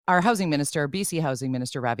our housing minister, BC Housing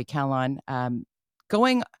Minister Ravi Kahlon,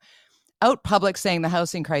 going out public saying the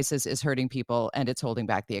housing crisis is hurting people and it's holding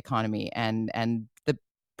back the economy. And the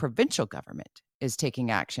provincial government is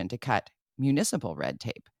taking action to cut municipal red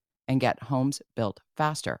tape and get homes built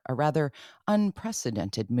faster. A rather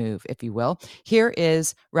unprecedented move, if you will. Here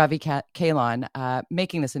is Ravi Kahlon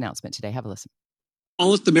making this announcement today. Have a listen. I'll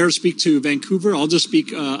let the mayor speak to Vancouver. I'll just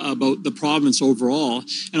speak about the province overall.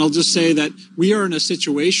 And I'll just say that we are in a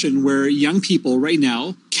situation where young people right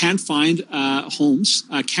now can't find homes,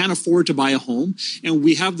 can't afford to buy a home. And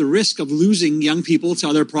we have the risk of losing young people to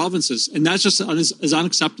other provinces. And that's just is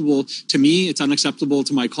unacceptable to me. It's unacceptable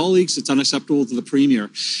to my colleagues. It's unacceptable to the premier.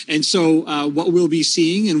 And so what we'll be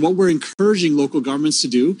seeing and what we're encouraging local governments to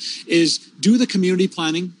do is do the community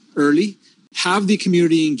planning early. Have the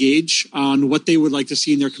community engage on what they would like to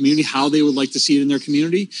see in their community, how they would like to see it in their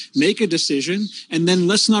community, make a decision, and then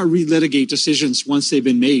let's not relitigate decisions once they've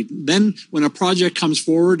been made. Then when a project comes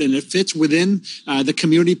forward and it fits within the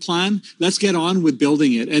community plan, let's get on with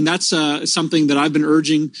building it. And that's something that I've been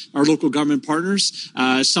urging our local government partners,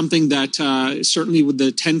 something that certainly with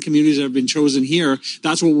the 10 communities that have been chosen here,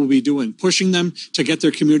 that's what we'll be doing, pushing them to get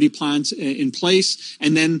their community plans in place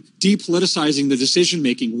and then depoliticizing the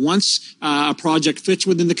decision-making. Once a project fits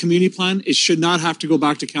within the community plan, it should not have to go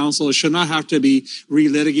back to council. It should not have to be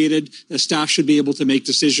relitigated. The staff should be able to make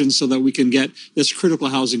decisions so that we can get this critical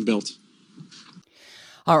housing built.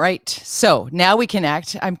 All right. So now we can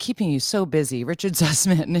act. I'm keeping you so busy. Richard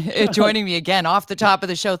Sussman joining me again off the top of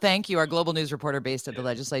the show. Thank you. Our global news reporter based at the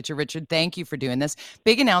legislature. Richard, thank you for doing this.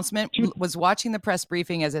 Big announcement. Was watching the press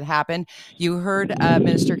briefing as it happened. You heard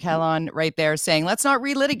Minister Kahlon right there saying, let's not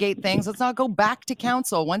relitigate things. Let's not go back to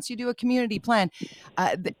council. Once you do a community plan,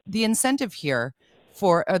 the incentive here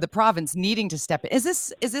for the province needing to step in.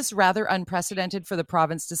 Is this rather unprecedented for the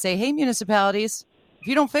province to say, hey, municipalities, if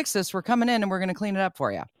you don't fix this, we're coming in and we're going to clean it up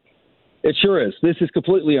for you? It sure is. This is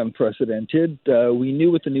completely unprecedented. We knew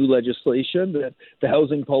with the new legislation that the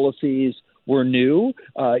housing policies were new,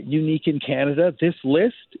 unique in Canada. This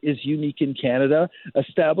list is unique in Canada,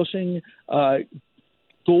 establishing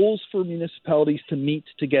goals for municipalities to meet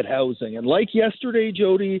to get housing. And like yesterday,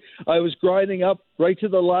 Jody, I was grinding up right to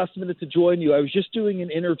the last minute to join you. I was just doing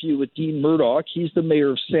an interview with Dean Murdoch. He's the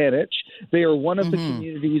mayor of Saanich. They are one of the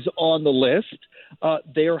communities on the list.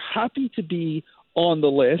 They are happy to be on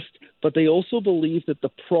the list, but they also believe that the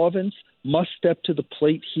province must step to the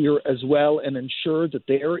plate here as well and ensure that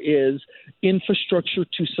there is infrastructure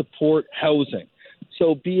to support housing.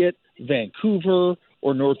 So be it Vancouver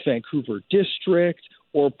or North Vancouver District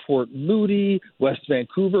or Port Moody, West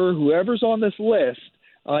Vancouver, whoever's on this list,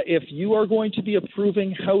 if you are going to be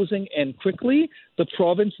approving housing and quickly, the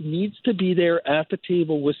province needs to be there at the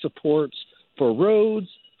table with supports for roads,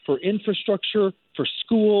 for infrastructure, for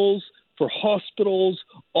schools, for hospitals.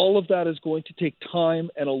 All of that is going to take time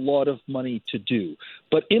and a lot of money to do.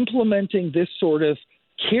 But implementing this sort of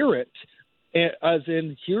carrot, as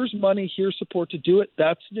in here's money, here's support to do it,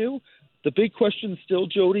 that's new. The big question still,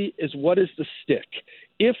 Jody, is what is the stick?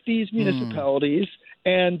 If these municipalities,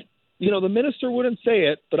 and, you know, the minister wouldn't say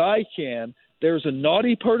it, but I can, there's a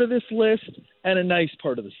naughty part of this list and a nice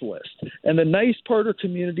part of this list. And the nice part are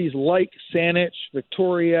communities like Saanich,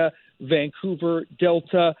 Victoria, Vancouver,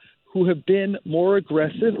 Delta, who have been more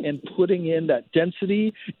aggressive in putting in that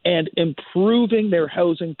density and improving their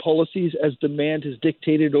housing policies as demand has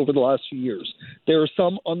dictated over the last few years. There are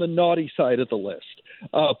some on the naughty side of the list.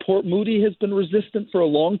 Port Moody has been resistant for a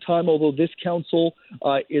long time, although this council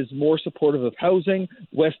is more supportive of housing.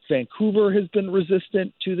 West Vancouver has been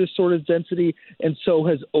resistant to this sort of density, and so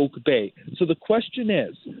has Oak Bay. So the question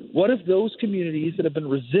is, what if those communities that have been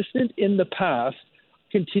resistant in the past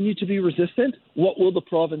continue to be resistant? What will the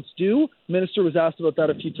province do? The minister was asked about that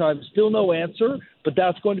a few times. Still no answer, but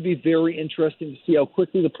that's going to be very interesting to see how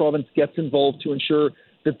quickly the province gets involved to ensure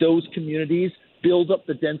that those communities build up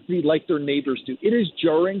the density like their neighbors do. It is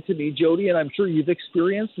jarring to me, Jody, and I'm sure you've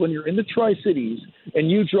experienced when you're in the Tri-Cities and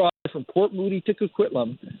you drive from Port Moody to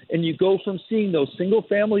Coquitlam and you go from seeing those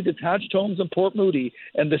single-family detached homes in Port Moody,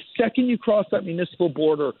 and the second you cross that municipal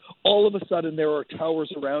border, all of a sudden there are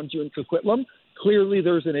towers around you in Coquitlam. Clearly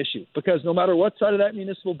there's an issue, because no matter what side of that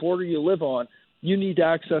municipal border you live on, you need to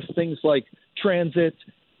access things like transit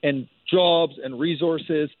and jobs and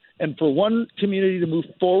resources. And for one community to move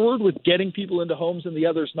forward with getting people into homes and the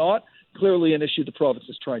others not, clearly an issue the province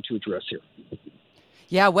is trying to address here.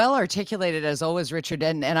 Yeah, well articulated as always, Richard.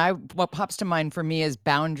 And what pops to mind for me is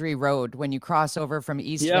Boundary Road when you cross over from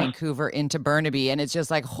East Vancouver into Burnaby, and it's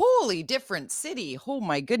just like, holy different city. Oh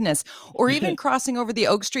my goodness. Or even crossing over the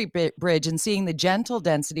Oak Street Bridge and seeing the gentle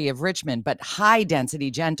density of Richmond, but high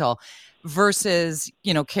density gentle versus,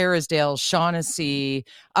 Kerrisdale, Shaughnessy,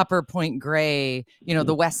 Upper Point Grey,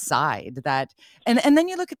 the West Side. And then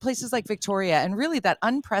you look at places like Victoria, and really that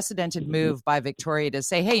unprecedented move by Victoria to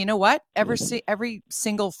say, hey, you know what? Every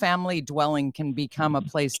single family dwelling can become a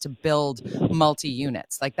place to build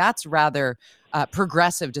multi-units. Like, that's rather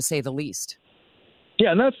progressive, to say the least.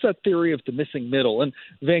 Yeah, and that's that theory of the missing middle. And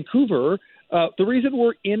Vancouver, the reason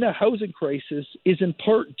we're in a housing crisis is in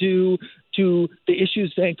part due to the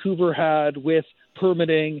issues Vancouver had with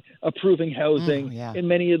permitting, approving housing in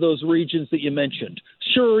many of those regions that you mentioned.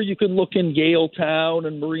 Sure, you can look in Yaletown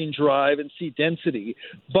and Marine Drive and see density,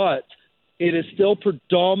 but it is still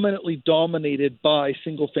predominantly dominated by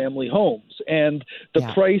single-family homes. And the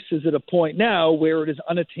price is at a point now where it is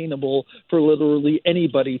unattainable for literally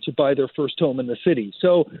anybody to buy their first home in the city.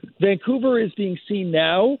 So Vancouver is being seen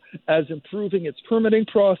now as improving its permitting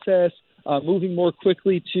process, moving more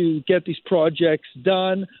quickly to get these projects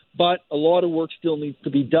done, but a lot of work still needs to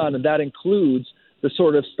be done, and that includes the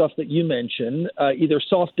sort of stuff that you mentioned, either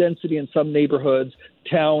soft density in some neighborhoods,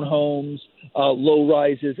 townhomes, low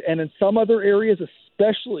rises, and in some other areas,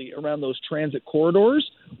 especially around those transit corridors,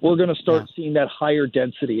 we're going to start seeing that higher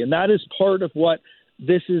density. And that is part of what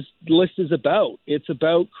this list is about. It's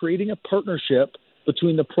about creating a partnership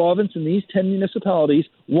between the province and these 10 municipalities,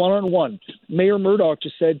 one-on-one. Mayor Murdoch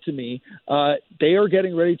just said to me, they are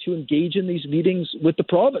getting ready to engage in these meetings with the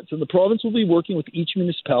province, and the province will be working with each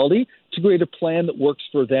municipality to create a plan that works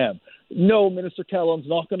for them. No, Minister Callum's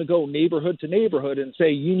not going to go neighborhood to neighborhood and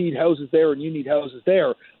say, you need houses there and you need houses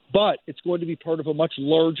there, but it's going to be part of a much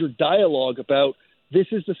larger dialogue about this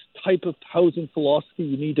is the type of housing philosophy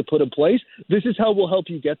you need to put in place. This is how we'll help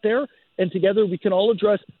you get there. And together we can all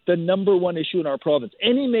address the number one issue in our province.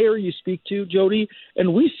 Any mayor you speak to, Jody,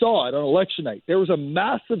 and we saw it on election night, there was a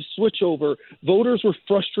massive switchover. Voters were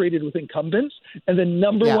frustrated with incumbents. And the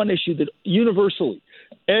number one issue that universally,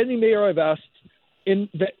 any mayor I've asked in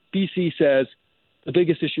BC says the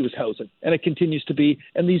biggest issue is housing. And it continues to be.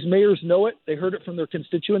 And these mayors know it. They heard it from their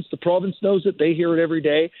constituents. The province knows it. They hear it every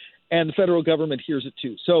day. And the federal government hears it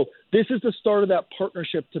too. So this is the start of that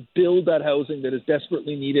partnership to build that housing that is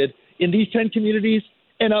desperately needed in these 10 communities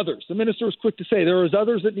and others. The minister was quick to say there is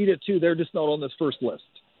others that need it too. They're just not on this first list.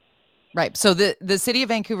 Right. So the city of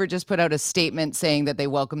Vancouver just put out a statement saying that they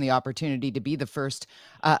welcome the opportunity to be the first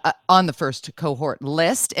on the first cohort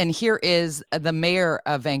list. And here is the mayor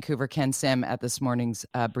of Vancouver, Ken Sim, at this morning's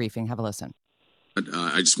briefing. Have a listen.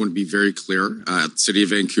 I just want to be very clear at the city of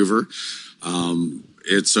Vancouver.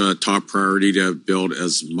 It's a top priority to build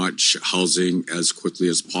as much housing as quickly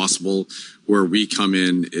as possible. Where we come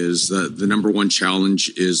in is the number one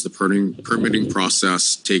challenge is the permitting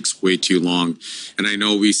process takes way too long. And I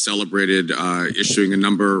know we celebrated issuing a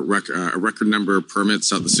record number of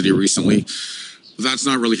permits at the city recently. That's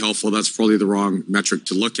not really helpful. That's probably the wrong metric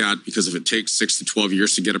to look at, because if it takes 6 to 12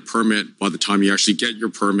 years to get a permit, by the time you actually get your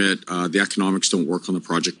permit, the economics don't work on the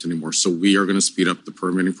project anymore. So we are going to speed up the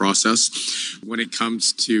permitting process. When it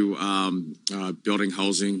comes to building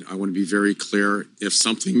housing, I want to be very clear. If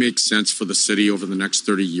something makes sense for the city over the next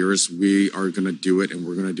 30 years, we are going to do it, and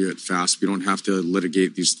we're going to do it fast. We don't have to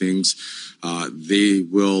litigate these things. They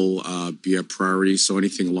will be a priority. So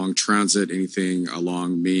anything along transit, anything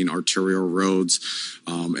along main arterial roads,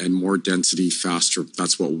 and more density faster.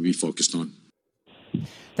 That's what we'll be focused on.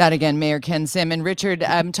 That again, Mayor Ken Sim. And Richard,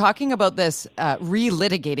 I'm talking about this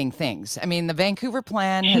relitigating things. I mean, the Vancouver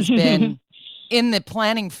plan has been in the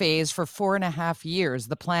planning phase for 4.5 years,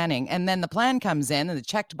 the planning. And then the plan comes in and the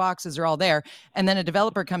checked boxes are all there. And then a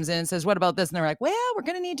developer comes in and says, what about this? And they're like, well, we're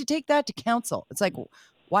going to need to take that to council. It's like,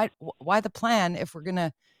 why the plan if we're going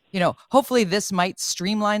to, hopefully this might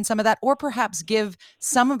streamline some of that, or perhaps give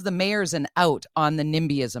some of the mayors an out on the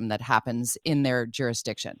NIMBYism that happens in their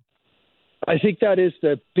jurisdiction. I think that is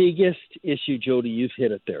the biggest issue, Jody. You've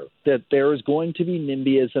hit it there, that there is going to be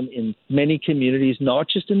NIMBYism in many communities, not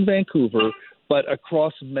just in Vancouver, but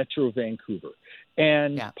across Metro Vancouver.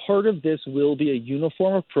 And part of this will be a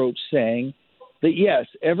uniform approach saying that, yes,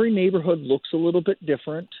 every neighborhood looks a little bit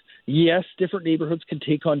different. Yes, different neighborhoods can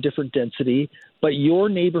take on different density, but your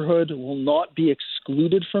neighborhood will not be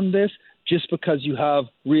excluded from this just because you have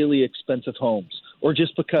really expensive homes or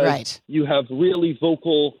just because you have really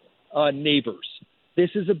vocal neighbors.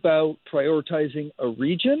 This is about prioritizing a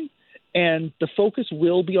region, and the focus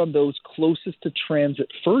will be on those closest to transit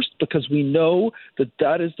first, because we know that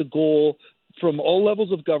that is the goal from all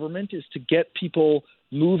levels of government is to get people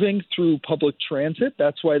moving through public transit.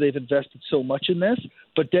 That's why they've invested so much in this.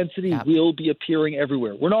 But density will be appearing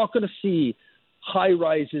everywhere. We're not going to see high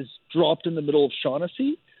rises dropped in the middle of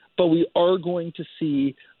Shaughnessy, but we are going to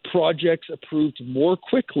see projects approved more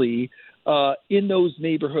quickly in those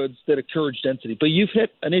neighborhoods that encourage density. But you've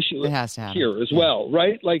hit an issue here as well,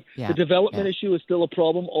 right? Like the development issue is still a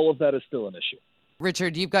problem. All of that is still an issue.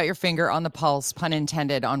 Richard, you've got your finger on the pulse, pun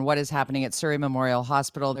intended, on what is happening at Surrey Memorial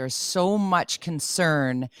Hospital. There's so much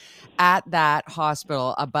concern at that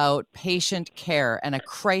hospital about patient care and a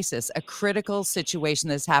crisis, a critical situation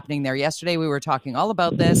that's happening there. Yesterday, we were talking all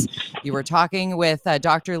about this. You were talking with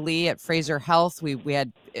Dr. Lee at Fraser Health. We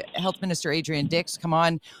had Health Minister Adrian Dix come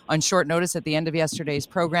on short notice at the end of yesterday's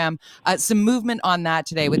program. Some movement on that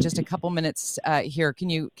today with just a couple minutes here.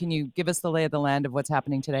 Can you give us the lay of the land of what's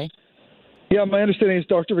happening today? Yeah, my understanding is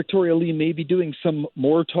Dr. Victoria Lee may be doing some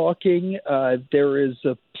more talking. There is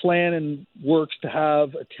a plan in works to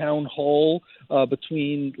have a town hall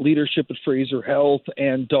between leadership at Fraser Health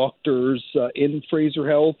and doctors in Fraser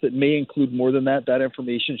Health. It may include more than that. That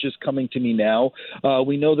information is just coming to me now.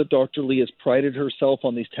 We know that Dr. Lee has prided herself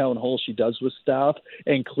on these town halls she does with staff,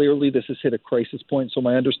 and clearly this has hit a crisis point. So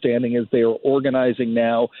my understanding is they are organizing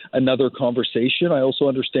now another conversation. I also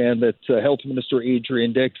understand that Health Minister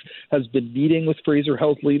Adrian Dix has been meeting with Fraser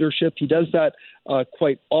Health leadership. He does that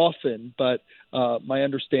quite often, but my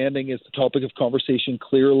understanding is the topic of conversation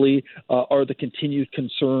clearly are the continued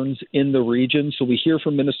concerns in the region. So we hear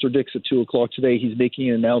from Minister Dix at 2 o'clock today. He's making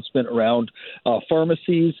an announcement around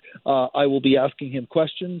pharmacies. I will be asking him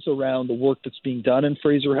questions around the work that's being done in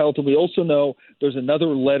Fraser Health. And we also know there's another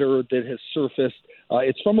letter that has surfaced.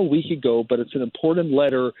 It's from a week ago, but it's an important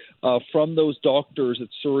letter from those doctors at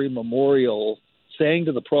Surrey Memorial saying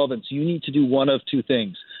to the province, you need to do one of two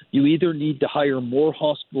things. You either need to hire more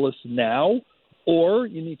hospitalists now, or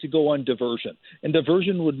you need to go on diversion. And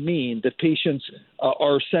diversion would mean that patients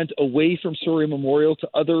are sent away from Surrey Memorial to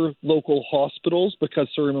other local hospitals because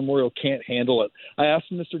Surrey Memorial can't handle it. I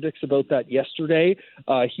asked Mr. Dix about that yesterday.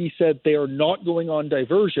 He said they are not going on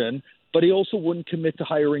diversion, but he also wouldn't commit to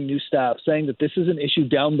hiring new staff, saying that this is an issue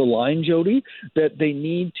down the line, Jody, that they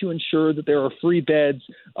need to ensure that there are free beds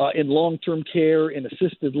in long-term care, in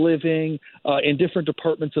assisted living, in different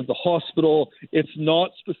departments of the hospital. It's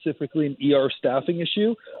not specifically an ER staffing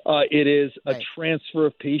issue. It is a transfer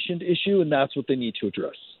of patient issue, and that's what they need to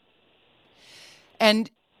address.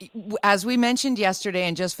 And as we mentioned yesterday,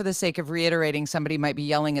 and just for the sake of reiterating, somebody might be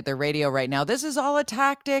yelling at their radio right now, this is all a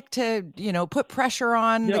tactic to, put pressure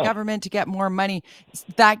on the government to get more money.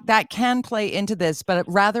 That can play into this, but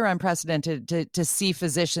rather unprecedented to see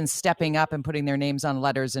physicians stepping up and putting their names on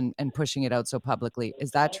letters and pushing it out so publicly. Is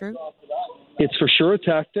that true? It's for sure a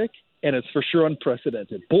tactic. And it's for sure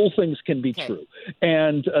unprecedented. Both things can be true.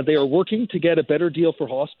 And they are working to get a better deal for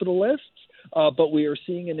hospitalists. But we are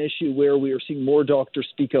seeing an issue where we are seeing more doctors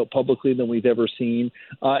speak out publicly than we've ever seen.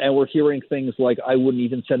 And we're hearing things like, I wouldn't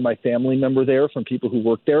even send my family member there from people who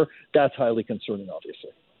work there. That's highly concerning, obviously.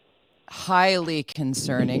 Highly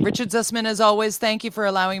concerning. Richard Zussman, as always, thank you for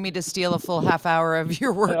allowing me to steal a full half hour of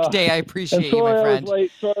your work day. I appreciate you, my friend.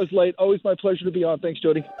 Sorry I was late. Always my pleasure to be on. Thanks,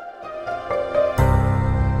 Jody.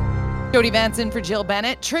 Jody Vance in for Jill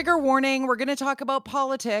Bennett. Trigger warning, we're going to talk about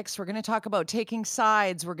politics. We're going to talk about taking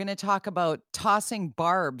sides. We're going to talk about tossing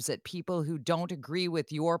barbs at people who don't agree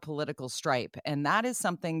with your political stripe. And that is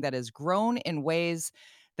something that has grown in ways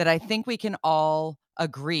that I think we can all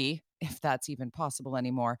agree, if that's even possible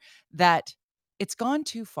anymore, that it's gone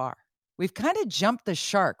too far. We've kind of jumped the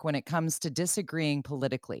shark when it comes to disagreeing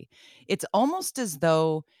politically. It's almost as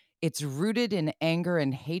though it's rooted in anger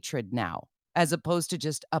and hatred now, as opposed to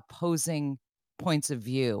just opposing points of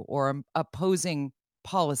view or opposing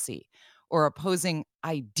policy or opposing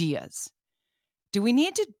ideas. Do we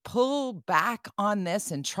need to pull back on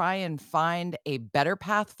this and try and find a better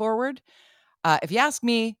path forward? If you ask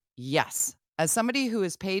me, yes. As somebody who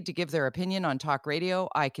is paid to give their opinion on talk radio,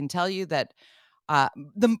 I can tell you that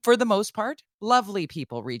for the most part, lovely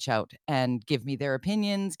people reach out and give me their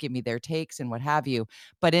opinions, give me their takes and what have you.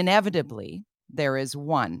 But inevitably, there is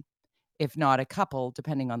one, if not a couple,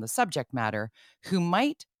 depending on the subject matter, who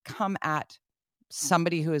might come at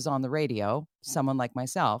somebody who is on the radio, someone like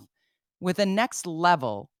myself, with a next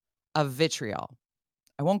level of vitriol.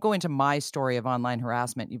 I won't go into my story of online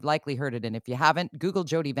harassment. You've likely heard it. And if you haven't, Google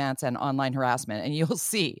Jody Vance and online harassment, and you'll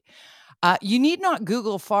see. You need not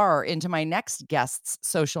Google far into my next guest's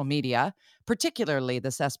social media, particularly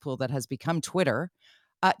the cesspool that has become Twitter,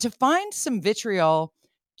 to find some vitriol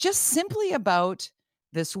just simply about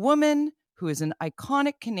this woman who is an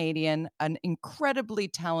iconic Canadian, an incredibly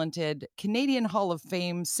talented Canadian Hall of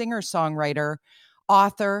Fame singer-songwriter,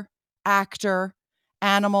 author, actor,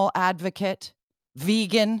 animal advocate,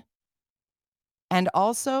 vegan, and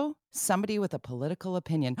also somebody with a political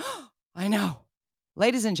opinion. I know.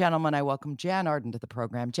 Ladies and gentlemen, I welcome Jan Arden to the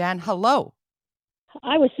program. Jan, hello.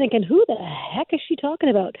 I was thinking, who the heck is she talking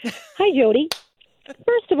about? Hi, Jody.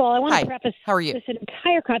 First of all, I want to preface How are you? this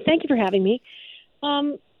entire thank you for having me.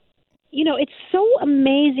 It's so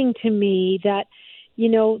amazing to me that,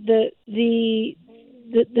 the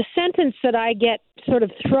sentence that I get sort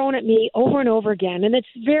of thrown at me over and over again, and it's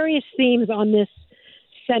various themes on this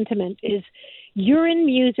sentiment, is you're in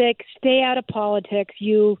music, stay out of politics,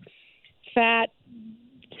 you fat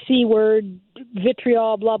C-word,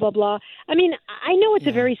 vitriol, blah, blah, blah. I mean, I know it's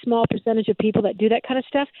a very small percentage of people that do that kind of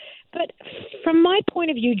stuff, but from my point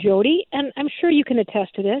of view, Jody, and I'm sure you can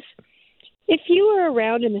attest to this, if you were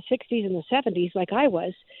around in the 60s and the 70s like I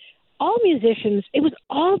was, all musicians, it was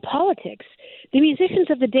all politics. The musicians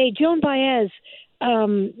of the day, Joan Baez,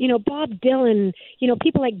 Bob Dylan,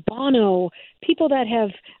 people like Bono, people that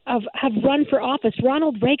have run for office.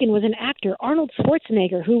 Ronald Reagan was an actor. Arnold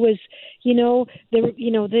Schwarzenegger, who was,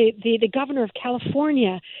 the governor of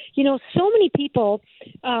California. So many people.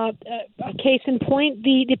 Case in point,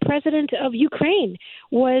 the president of Ukraine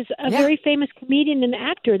was a very famous comedian and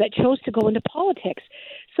actor that chose to go into politics.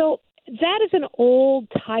 So that is an old,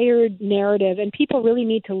 tired narrative, and people really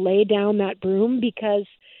need to lay down that broom, because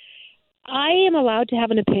I am allowed to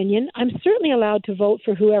have an opinion. I'm certainly allowed to vote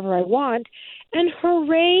for whoever I want. And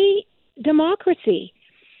hooray, democracy.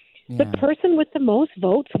 Yeah. The person with the most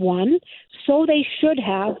votes won, so they should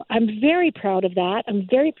have. I'm very proud of that. I'm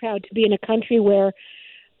very proud to be in a country where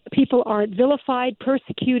people aren't vilified,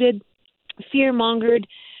 persecuted, fear-mongered,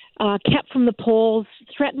 kept from the polls,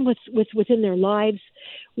 threatened within their lives.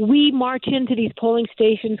 We march into these polling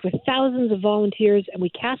stations with thousands of volunteers, and we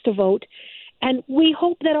cast a vote. And we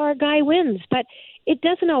hope that our guy wins, but it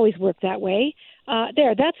doesn't always work that way.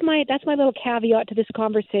 That's my little caveat to this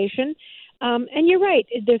conversation. And you're right.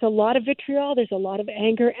 There's a lot of vitriol. There's a lot of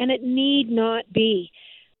anger, and it need not be.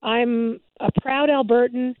 I'm a proud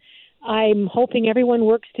Albertan. I'm hoping everyone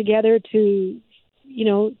works together to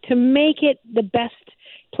make it the best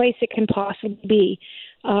place it can possibly be.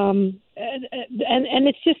 And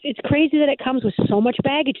it's crazy that it comes with so much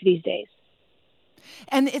baggage these days.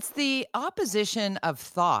 And it's the opposition of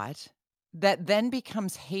thought that then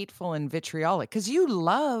becomes hateful and vitriolic, because you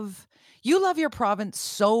love your province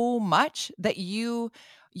so much that you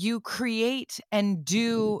create and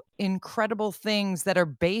do incredible things that are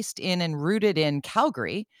based in and rooted in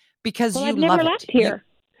Calgary, because you I've love never it. left here.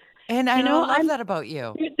 And I love that about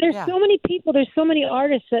you. There's so many people, there's so many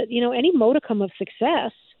artists that, any modicum of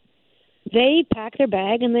success, they pack their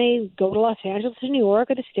bag and they go to Los Angeles or New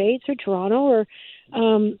York or the States or Toronto, or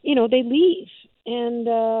they leave. And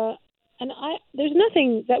there's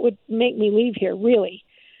nothing that would make me leave here, really.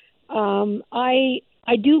 I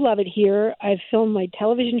do love it here. I've filmed my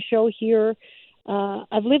television show here.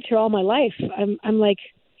 I've lived here all my life. I'm like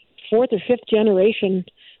fourth or fifth generation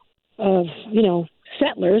of,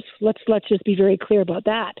 settlers. Let's just be very clear about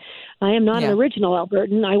that. I am not an original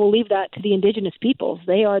Albertan. I will leave that to the Indigenous peoples.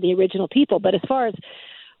 They are the original people. But as far as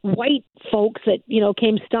white folks that,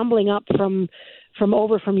 came stumbling up from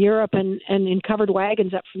Europe and in covered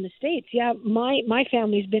wagons up from the States, my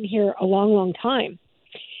family's been here a long, long time.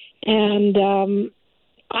 And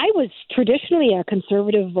I was traditionally a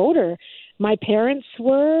conservative voter. My parents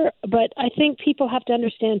were, but I think people have to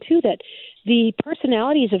understand, too, that the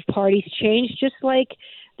personalities of parties change just like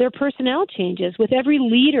their personnel changes. With every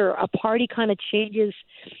leader, a party kind of changes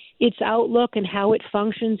its outlook and how it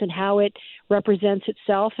functions and how it represents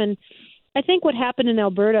itself. And I think what happened in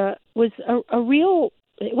Alberta was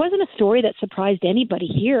it wasn't a story that surprised anybody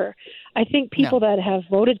here. I think people that have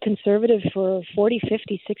voted conservative for 40,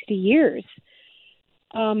 50, 60 years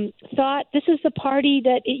thought this is the party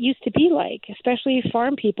that it used to be like, especially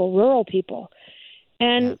farm people, rural people.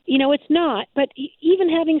 And, it's not. But even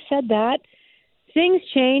having said that, things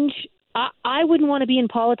change. I wouldn't want to be in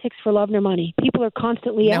politics for love nor money. People are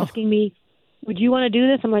constantly asking me, would you want to do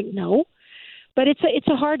this? I'm like, no. But it's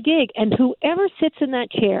a hard gig. And whoever sits in that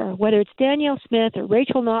chair, whether it's Danielle Smith or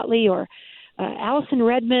Rachel Notley or Allison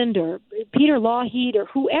Redmond or Peter Lougheed or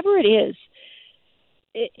whoever it is,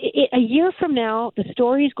 a year from now, the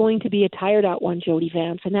story is going to be a tired-out one, Jody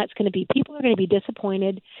Vance, and that's going to be people are going to be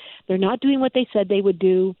disappointed. They're not doing what they said they would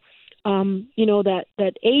do.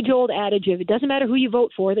 That age-old adage of it doesn't matter who you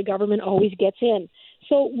vote for, the government always gets in.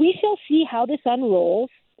 So we shall see how this unrolls,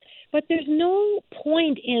 but there's no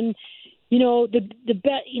point in the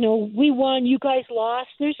bet, we won, you guys lost.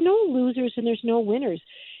 There's no losers and there's no winners.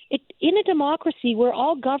 In a democracy, we're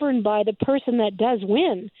all governed by the person that does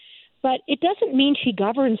win, but it doesn't mean she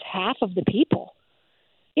governs half of the people.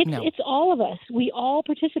 It's all of us. We all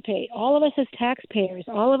participate. All of us as taxpayers.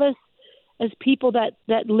 All of us as people that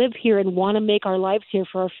live here and want to make our lives here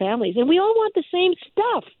for our families. And we all want the same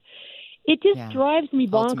stuff. It just drives me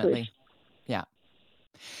bonkers. Ultimately. Yeah.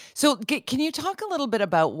 So can you talk a little bit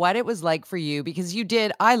about what it was like for you? Because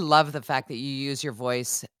I love the fact that you use your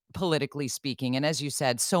voice politically speaking. And as you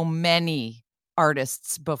said, so many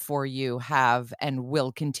artists before you have and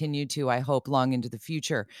will continue to, I hope, long into the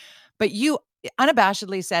future. But you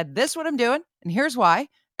unabashedly said, this is what I'm doing, and here's why.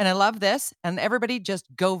 And I love this. And everybody just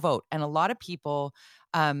go vote. And a lot of people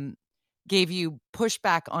gave you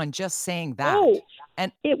pushback on just saying that. Oh,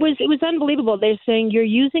 and it was unbelievable. They're saying you're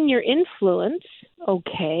using your influence,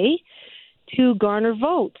 okay, to garner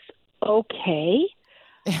votes. Okay.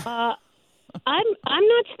 I'm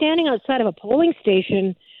not standing outside of a polling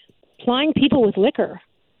station plying people with liquor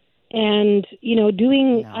and,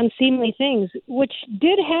 doing unseemly things, which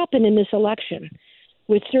did happen in this election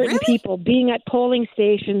with certain people being at polling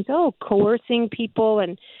stations, coercing people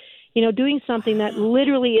and, doing something that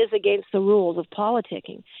literally is against the rules of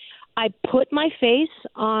politicking. I put my face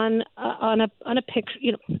on a picture,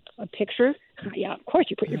 a picture. Yeah, of course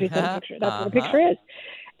you put your face on a picture. That's what a picture is.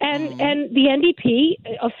 And the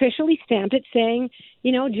NDP officially stamped it saying,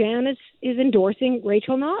 Jan is endorsing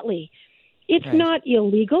Rachel Notley. It's not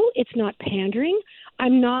illegal. It's not pandering.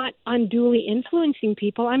 I'm not unduly influencing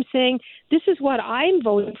people. I'm saying this is what I'm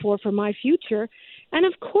voting for my future. And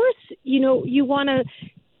of course, you want to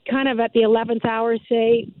kind of at the 11th hour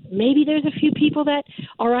say, maybe there's a few people that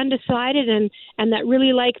are undecided and that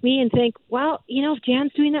really like me and think, well, if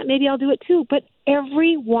Jan's doing that, maybe I'll do it too. But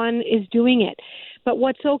everyone is doing it. But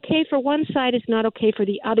what's okay for one side is not okay for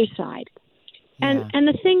the other side. And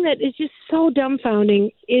the thing that is just so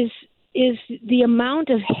dumbfounding is the amount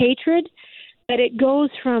of hatred that it goes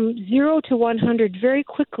from 0 to 100 very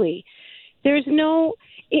quickly. There's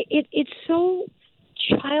it's so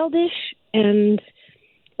childish, and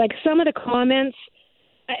like some of the comments,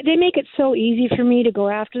 they make it so easy for me to go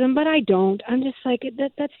after them, but I don't. I'm just like,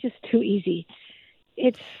 that's just too easy.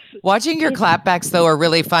 Watching your clapbacks, though, are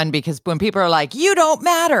really fun because when people are like, you don't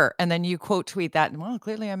matter, and then you quote tweet that, well,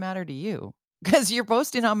 clearly I matter to you because you're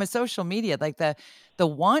posting on my social media, like the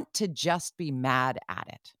want to just be mad at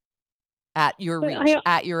it, at your reach,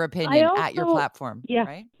 at your opinion, at your platform. Yeah.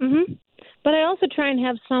 Right? Mm-hmm. But I also try and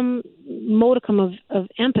have some modicum of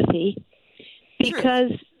empathy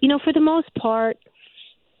because, for the most part,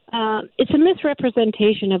 it's a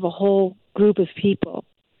misrepresentation of a whole group of people.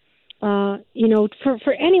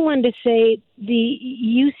 For anyone to say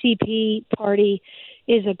the UCP party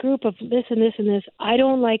is a group of this and this and this, I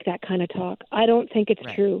don't like that kind of talk. I don't think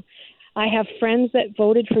it's true. I have friends that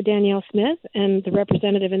voted for Danielle Smith and the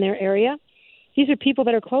representative in their area. These are people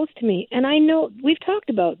that are close to me. And I know we've talked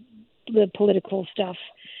about the political stuff.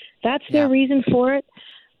 That's their reason for it.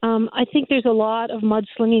 I think there's a lot of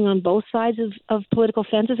mudslinging on both sides of political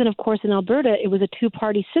fences. And, of course, in Alberta, it was a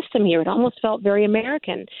two-party system here. It almost felt very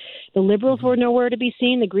American. The Liberals were nowhere to be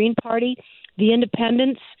seen, the Green Party, the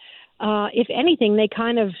Independents. If anything, they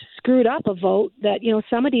kind of screwed up a vote that,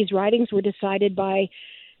 some of these ridings were decided by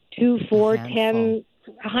 2, 4, 10,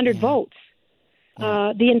 100 votes.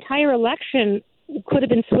 The entire election could have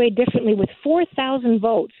been swayed differently with 4,000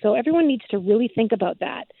 votes. So everyone needs to really think about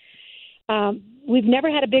that. We've never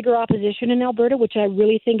had a bigger opposition in Alberta, which I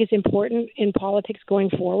really think is important in politics going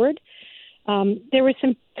forward. There were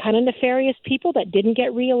some kind of nefarious people that didn't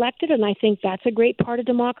get reelected, and I think that's a great part of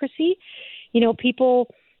democracy. People,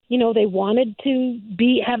 they wanted to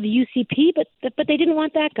have the UCP, but they didn't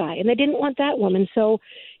want that guy, and they didn't want that woman. So,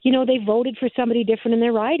 they voted for somebody different in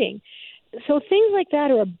their riding. So things like that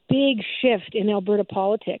are a big shift in Alberta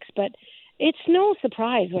politics, but it's no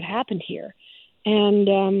surprise what happened here.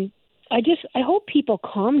 And I hope people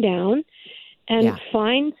calm down and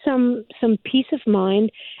find some peace of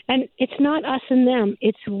mind. And it's not us and them,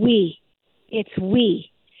 it's we. It's we.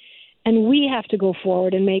 And we have to go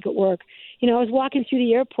forward and make it work. I was walking through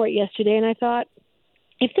the airport yesterday and I thought,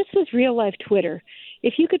 if this was real life Twitter,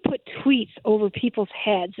 if you could put tweets over people's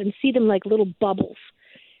heads and see them like little bubbles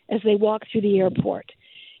as they walk through the airport,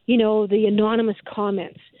 the anonymous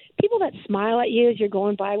comments, people that smile at you as you're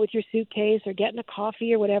going by with your suitcase or getting a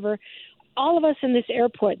coffee or whatever, all of us in this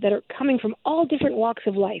airport that are coming from all different walks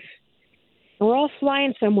of life, and we're all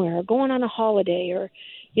flying somewhere or going on a holiday or,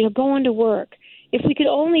 going to work. If we could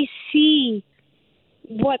only see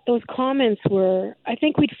what those comments were, I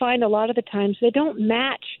think we'd find a lot of the times they don't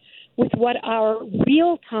match with what our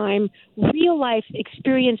real-time, real-life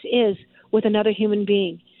experience is with another human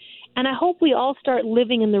being. And I hope we all start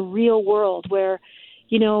living in the real world where,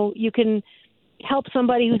 you can help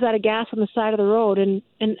somebody who's out of gas on the side of the road, and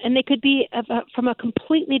they could be from a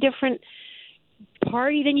completely different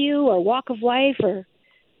party than you or walk of life. Or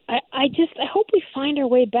I hope we find our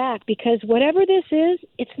way back, because whatever this is,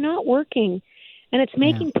 it's not working, and it's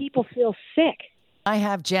making people feel sick. I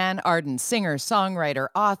have Jan Arden, singer, songwriter,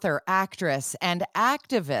 author, actress, and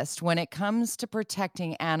activist when it comes to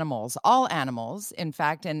protecting animals, all animals, in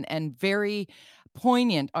fact, and very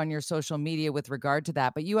poignant on your social media with regard to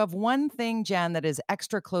that. But you have one thing, Jan, that is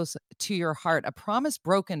extra close to your heart, a promise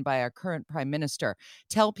broken by our current Prime Minister.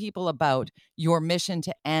 Tell people about your mission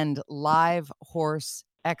to end live horse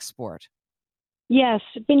export. Yes,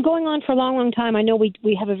 it's been going on for a long, long time. I know we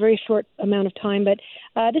have a very short amount of time, but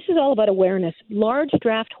this is all about awareness. Large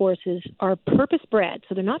draft horses are purpose-bred,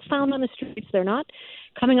 so they're not found on the streets. They're not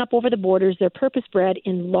coming up over the borders. They're purpose-bred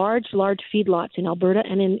in large feedlots in Alberta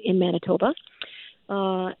and in Manitoba.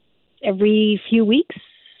 Every few weeks,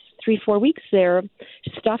 3-4 weeks, they're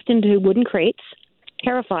stuffed into wooden crates,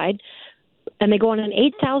 terrified, and they go on an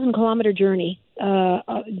 8,000-kilometer journey,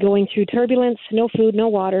 going through turbulence, no food, no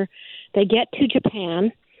water. They get to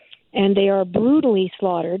Japan, and they are brutally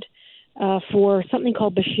slaughtered for something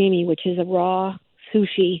called sashimi, which is a raw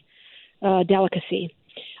sushi delicacy.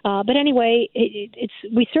 But anyway,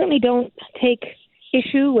 we certainly don't take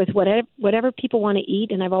issue with whatever people want to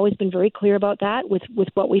eat, and I've always been very clear about that with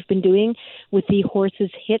what we've been doing with the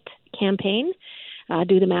Horses Hit campaign.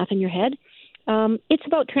 Do the math in your head. It's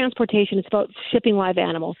about transportation. It's about shipping live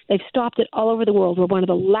animals. They've stopped it all over the world. We're one of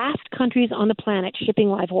the last countries on the planet shipping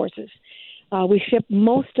live horses. We supply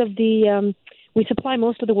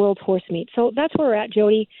most of the world's horse meat. So that's where we're at,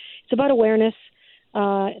 Jody. It's about awareness.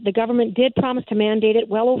 The government did promise to mandate it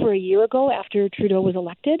well over a year ago after Trudeau was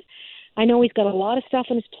elected. I know he's got a lot of stuff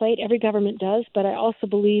on his plate. Every government does. But I also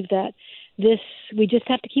believe that we just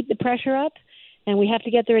have to keep the pressure up, and we have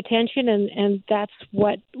to get their attention, and that's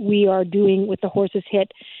what we are doing with the Horses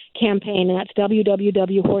Hit campaign, and that's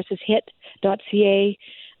www.horseshit.ca,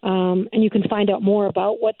 and you can find out more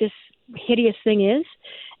about what this hideous thing is,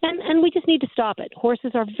 and we just need to stop it.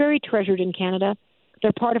 Horses are very treasured in Canada.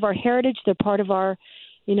 They're part of our heritage. They're part of our,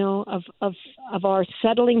 of our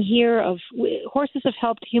settling here. Horses have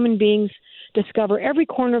helped human beings discover every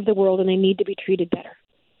corner of the world, and they need to be treated better.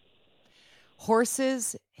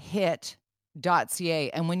 Horseshit.ca,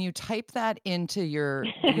 and when you type that into your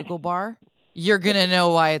Google bar, you're gonna know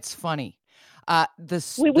why it's funny.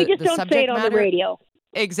 We just don't say it on the radio.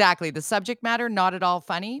 Exactly. The subject matter, not at all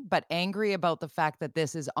funny, but angry about the fact that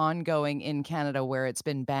this is ongoing in Canada where it's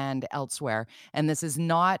been banned elsewhere. And this is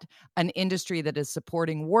not an industry that is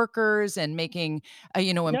supporting workers and making,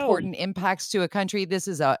 important impacts to a country. This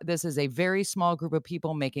is a very small group of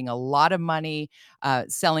people making a lot of money,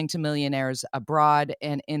 selling to millionaires abroad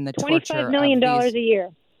and in the torture $25 million a year.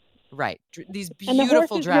 Right. These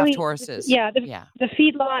beautiful draft horses. The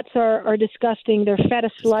feedlots are disgusting. They're fed a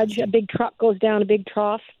sludge. A big truck goes down a big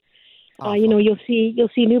trough. You'll see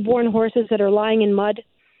newborn horses that are lying in mud.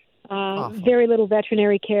 Very little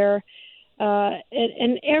veterinary care.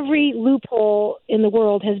 And every loophole in the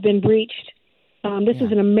world has been breached. This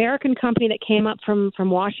is an American company that came up from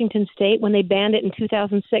Washington State when they banned it in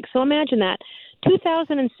 2006. So imagine that.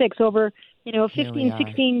 2006, over 15,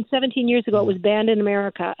 16, 17 years ago, it was banned in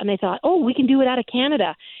America. And they thought, we can do it out of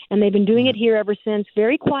Canada. And they've been doing it here ever since,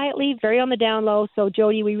 very quietly, very on the down low. So,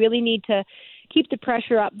 Jody, we really need to keep the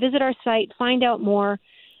pressure up. Visit our site, find out more.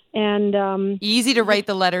 And easy to write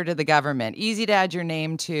the letter to the government. Easy to add your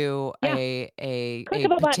name to a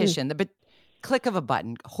petition. The click of a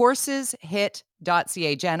button.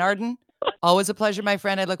 Horseshit.ca. Jan Arden, always a pleasure, my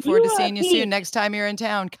friend. I look forward to seeing you soon. Next time you're in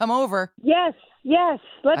town, come over. Yes.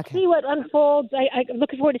 Let's see what unfolds. I'm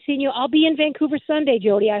looking forward to seeing you. I'll be in Vancouver Sunday,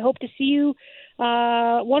 Jody. I hope to see you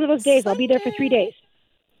one of those days. I'll be there for 3 days.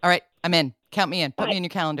 All right. I'm in. Count me in. Put me in your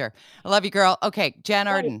calendar. I love you, girl. Okay. Jan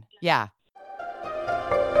Arden. Yeah.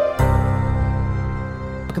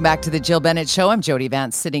 Welcome back to the Jill Bennett Show. I'm Jody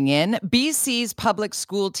Vance sitting in. BC's public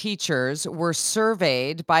school teachers were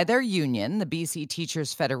surveyed by their union, the BC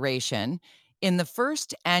Teachers Federation, in the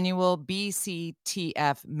first annual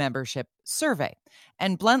BCTF membership survey.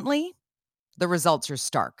 And bluntly, the results are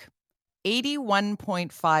stark.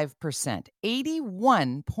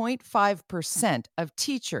 81.5% of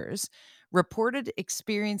teachers reported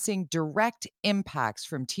experiencing direct impacts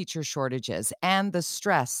from teacher shortages and the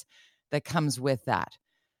stress that comes with that.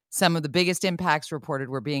 Some of the biggest impacts reported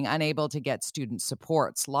were being unable to get student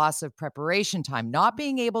supports, loss of preparation time, not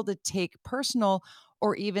being able to take personal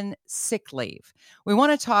or even sick leave. We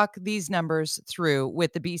want to talk these numbers through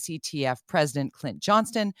with the BCTF President, Clint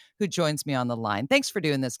Johnston, who joins me on the line. Thanks for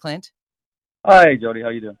doing this, Clint. Hi, Jody. How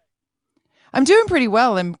you doing? I'm doing pretty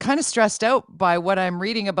well. I'm kind of stressed out by what I'm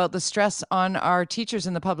reading about the stress on our teachers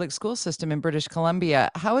in the public school system in British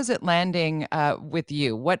Columbia. How is it landing with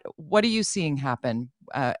you? What are you seeing happen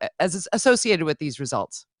as associated with these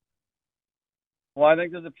results? Well, I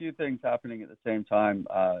think there's a few things happening at the same time.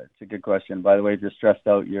 It's a good question. By the way, if you're stressed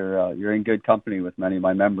out, you're in good company with many of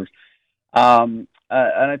my members. And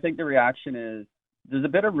I think the reaction is there's a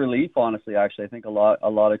bit of relief, honestly. Actually, I think a lot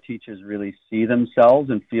of teachers really see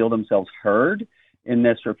themselves and feel themselves heard in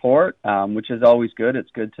this report, which is always good.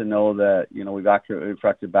 It's good to know that we've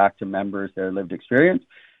reflected back to members their lived experience,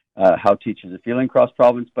 how teachers are feeling across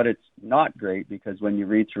province. But it's not great because when you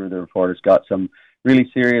read through the report, it's got some really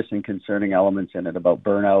serious and concerning elements in it about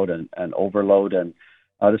burnout and overload and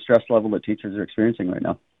the stress level that teachers are experiencing right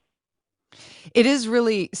now. It is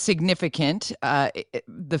really significant,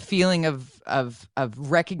 the feeling of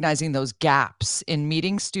recognizing those gaps in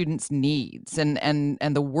meeting students' needs and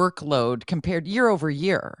the workload compared year over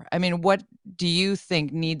year. I mean, what do you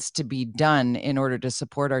think needs to be done in order to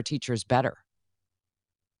support our teachers better?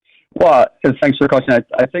 Well, thanks for the question.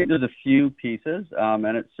 I think there's a few pieces, and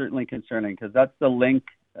it's certainly concerning because that's the link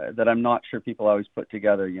that I'm not sure people always put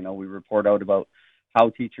together. We report out about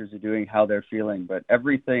how teachers are doing, how they're feeling, but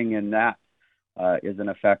everything in that is an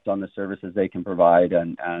effect on the services they can provide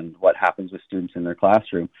and what happens with students in their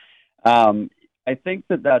classroom. I think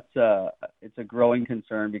that's it's a growing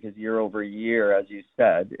concern because year over year, as you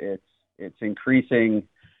said, it's increasing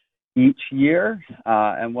each year,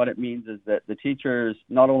 and what it means is that the teachers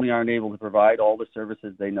not only aren't able to provide all the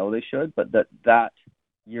services they know they should, but that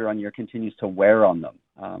year on year continues to wear on them.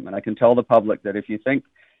 And I can tell the public that if you think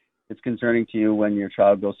it's concerning to you when your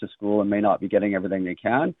child goes to school and may not be getting everything they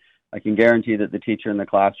can, I can guarantee that the teacher in the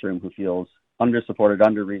classroom who feels under-supported,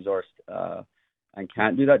 under-resourced, and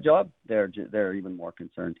can't do that job, they're even more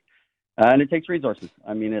concerned. And it takes resources.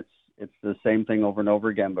 I mean, it's the same thing over and over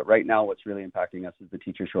again, but right now what's really impacting us is the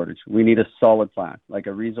teacher shortage. We need a solid plan, like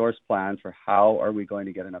a resource plan for how are we going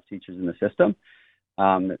to get enough teachers in the system,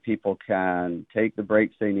 that people can take the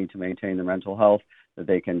breaks they need to maintain their mental health, that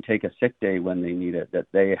they can take a sick day when they need it, that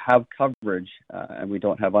they have coverage, and we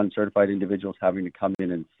don't have uncertified individuals having to come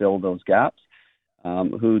in and fill those gaps,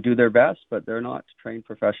 who do their best, but they're not trained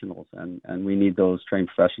professionals, and we need those trained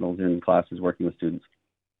professionals in classes working with students.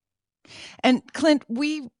 And Clint,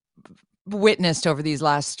 we witnessed over these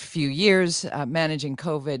last few years managing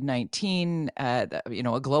COVID-19,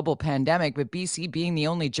 a global pandemic, but BC being the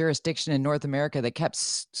only jurisdiction in North America that kept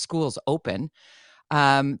schools open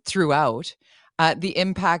throughout. The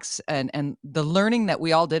impacts and the learning that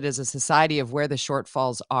we all did as a society of where the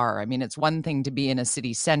shortfalls are. I mean, it's one thing to be in a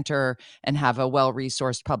city center and have a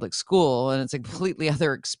well-resourced public school, and it's a completely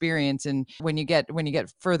other experience. And when you get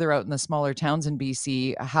further out in the smaller towns in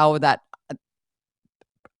BC, how that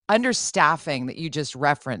understaffing that you just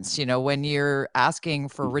referenced, when you're asking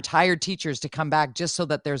for retired teachers to come back just so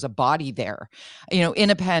that there's a body there, in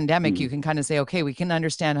a pandemic, you can kind of say, okay, we can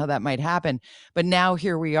understand how that might happen. But now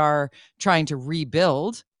here we are trying to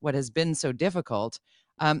rebuild what has been so difficult.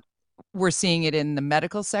 We're seeing it in the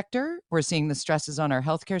medical sector. We're seeing the stresses on our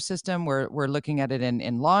healthcare system. We're looking at it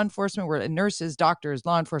in law enforcement. We're nurses, doctors,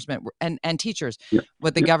 law enforcement, and teachers.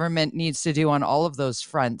 What the government needs to do on all of those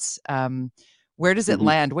fronts. Where does it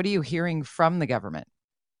land? What are you hearing from the government?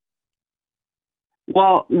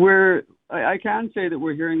 Well, I can say that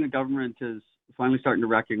we're hearing the government is finally starting to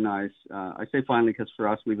recognize, I say finally because for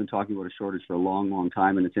us, we've been talking about a shortage for a long, long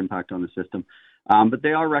time and its impact on the system. But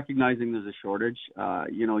they are recognizing there's a shortage.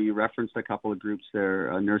 You referenced a couple of groups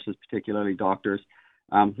there, nurses, particularly doctors,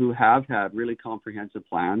 who have had really comprehensive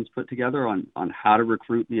plans put together on how to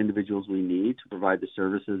recruit the individuals we need to provide the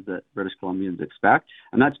services that British Columbians expect.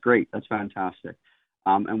 And that's great. That's fantastic.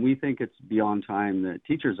 And we think it's beyond time that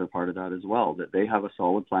teachers are part of that as well, that they have a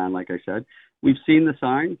solid plan, like I said. We've seen the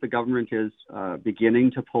signs. The government is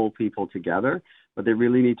beginning to pull people together, but they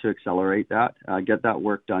really need to accelerate that, get that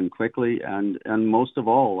work done quickly. And most of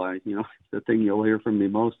all, the thing you'll hear from me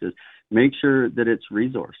most is make sure that it's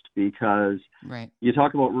resourced, because you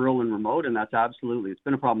talk about rural and remote, and that's absolutely, it's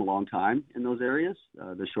been a problem a long time in those areas,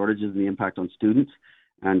 the shortages and the impact on students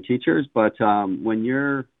and teachers. But when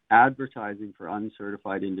you're advertising for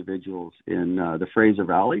uncertified individuals in the Fraser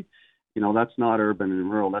Valley, that's not urban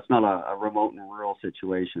and rural. That's not a remote and rural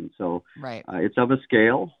situation. So it's of a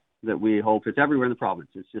scale that we hope it's everywhere in the province.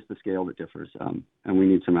 It's just the scale that differs. And we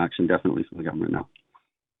need some action definitely from the government now.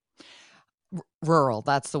 Rural,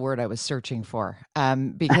 that's the word I was searching for,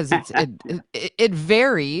 because it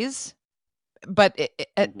varies, but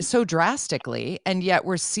so drastically, and yet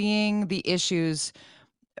we're seeing the issues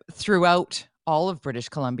throughout all of British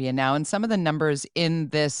Columbia now. And some of the numbers in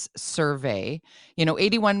this survey,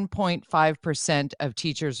 81.5% of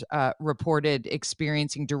teachers reported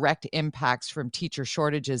experiencing direct impacts from teacher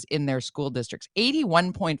shortages in their school districts.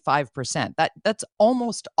 81.5%. That's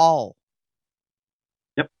almost all.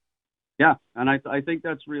 Yep. Yeah. And I think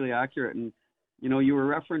that's really accurate. And, you were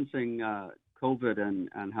referencing COVID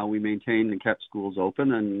and how we maintained and kept schools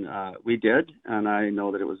open. And we did. And I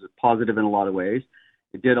know that it was positive in a lot of ways.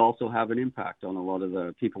 It did also have an impact on a lot of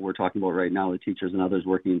the people we're talking about right now, the teachers and others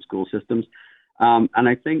working in school systems. And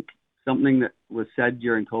I think something that was said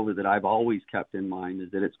during COVID that I've always kept in mind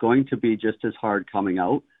is that it's going to be just as hard coming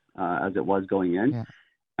out as it was going in. Yeah.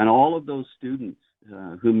 And all of those students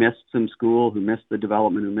who missed some school, who missed the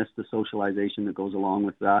development, who missed the socialization that goes along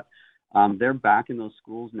with that, they're back in those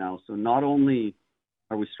schools now. So not only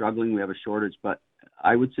are we struggling, we have a shortage, but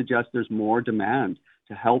I would suggest there's more demand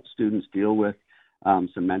to help students deal with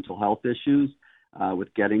some mental health issues,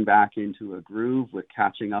 with getting back into a groove, with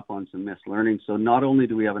catching up on some missed learning. So not only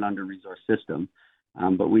do we have an under-resourced system,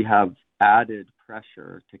 but we have added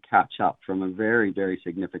pressure to catch up from a very, very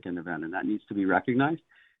significant event. And that needs to be recognized,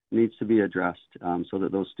 needs to be addressed, so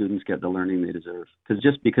that those students get the learning they deserve. Because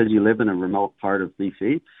just because you live in a remote part of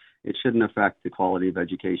BC, it shouldn't affect the quality of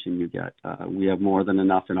education you get. We have more than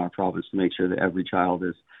enough in our province to make sure that every child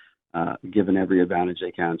is given every advantage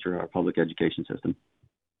they can through our public education system.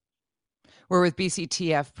 We're with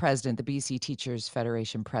BCTF President, the BC Teachers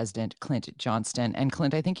Federation President, Clint Johnston. And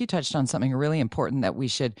Clint, I think you touched on something really important that we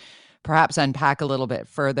should perhaps unpack a little bit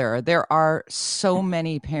further. There are so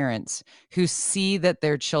many parents who see that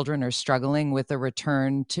their children are struggling with a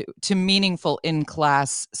return to meaningful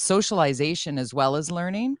in-class socialization as well as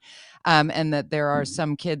learning. And that there are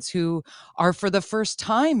some kids who are for the first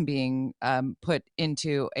time being put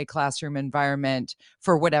into a classroom environment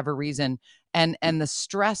for whatever reason. And the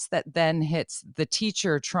stress that then hits the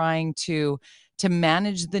teacher trying to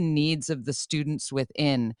manage the needs of the students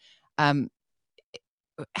within.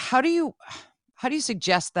 How do you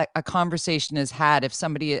suggest that a conversation is had if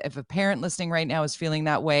a parent listening right now is feeling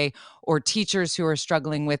that way, or teachers who are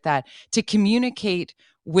struggling with that, to communicate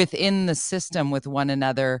within the system with one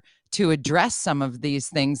another to address some of these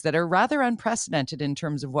things that are rather unprecedented in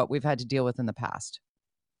terms of what we've had to deal with in the past?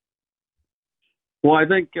 Well, I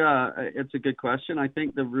think it's a good question. I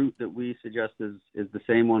think the route that we suggest is the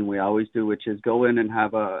same one we always do, which is go in and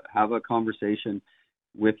have a conversation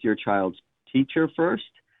with your child's teacher first.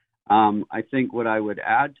 I think what I would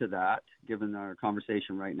add to that, given our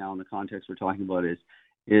conversation right now and the context we're talking about, is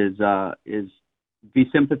be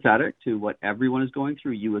sympathetic to what everyone is going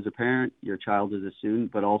through. You as a parent, your child as a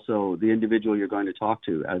student, but also the individual you're going to talk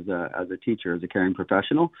to as a teacher, as a caring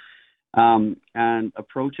professional. And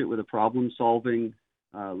approach it with a problem-solving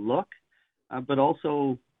look, but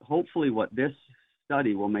also hopefully what this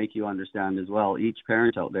study will make you understand as well, each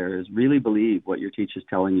parent out there, is really believe what your teacher's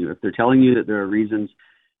telling you. If they're telling you that there are reasons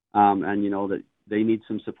and that they need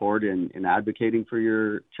some support in advocating for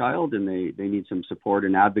your child, and they need some support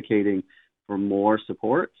in advocating for more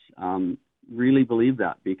supports, really believe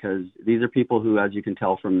that, because these are people who, as you can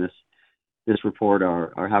tell from this report,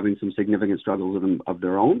 are having some significant struggles of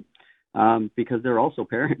their own. Because they're also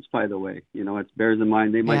parents, by the way. It bears in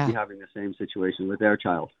mind they might be having the same situation with their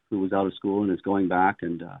child who was out of school and is going back.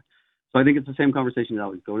 And so I think it's the same conversation as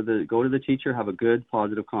always. Go to the teacher, have a good,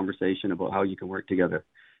 positive conversation about how you can work together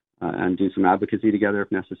and do some advocacy together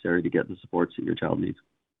if necessary to get the supports that your child needs.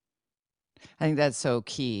 I think that's so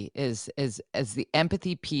key is the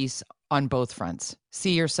empathy piece on both fronts.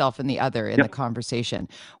 See yourself in the other in the conversation.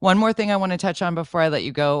 One more thing I want to touch on before I let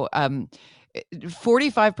you go.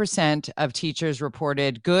 45% of teachers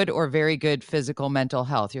reported good or very good physical mental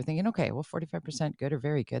health. You're thinking, okay, well, 45% good or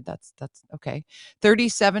very good. That's okay.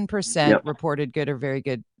 37% reported good or very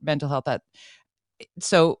good mental health.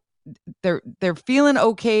 So they're feeling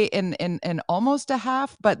okay in almost a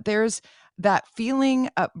half, but there's that feeling,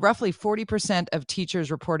 roughly 40% of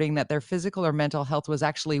teachers reporting that their physical or mental health was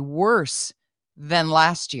actually worse than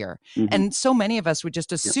last year. Mm-hmm. And so many of us would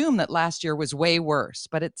just assume that last year was way worse,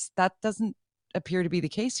 but that doesn't appear to be the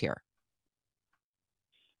case here.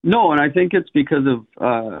 No, and I think it's because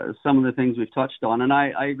of some of the things we've touched on. And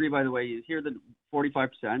I agree, by the way, you hear the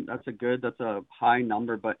 45%, that's a high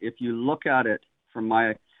number. But if you look at it from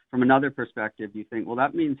another perspective, you think, well,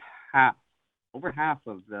 that means over half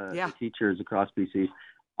of the teachers across BC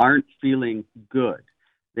aren't feeling good.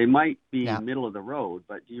 They might be middle of the road,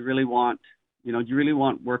 but do you really want You know, do you really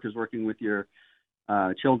want workers working with your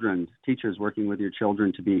children, teachers working with your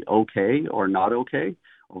children to be okay or not okay?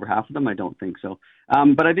 Over half of them, I don't think so.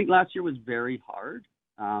 But I think last year was very hard.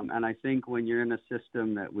 And I think when you're in a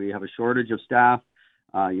system that we have a shortage of staff,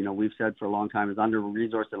 you know, we've said for a long time is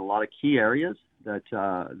under-resourced in a lot of key areas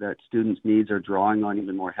that students' needs are drawing on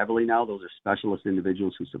even more heavily now. Those are specialist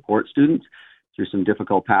individuals who support students through some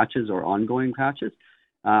difficult patches or ongoing patches.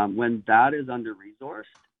 When that is under-resourced,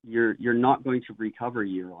 you're not going to recover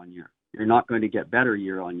year on year. You're not going to get better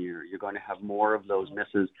year on year. You're going to have more of those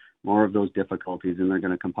misses, more of those difficulties, and they're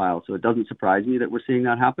going to compile. So it doesn't surprise me that we're seeing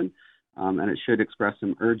that happen, and it should express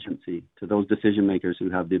some urgency to those decision makers who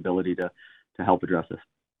have the ability to help address this.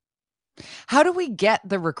 How do we get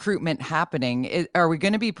the recruitment happening? Are we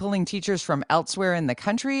going to be pulling teachers from elsewhere in the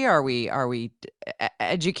country? Are we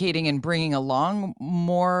educating and bringing along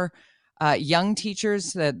more young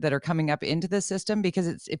teachers that are coming up into the system?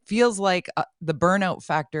 Because it feels like the burnout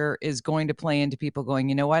factor is going to play into people going,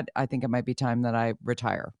 you know what, I think it might be time that I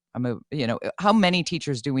retire. How many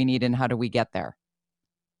teachers do we need and how do we get there?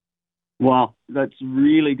 Well, that's a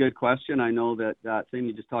really good question. I know that thing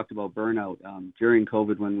you just talked about, burnout, during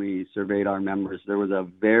COVID, when we surveyed our members, there was a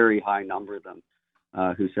very high number of them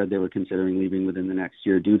who said they were considering leaving within the next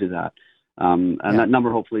year due to that. That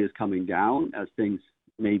number hopefully is coming down as things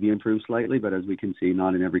maybe improve slightly, but as we can see,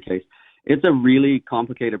 not in every case. It's a really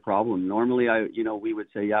complicated problem. Normally, we would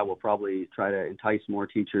say, we'll probably try to entice more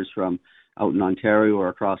teachers from out in Ontario or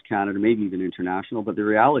across Canada, maybe even international. But the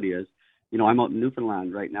reality is, I'm out in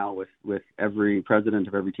Newfoundland right now with every president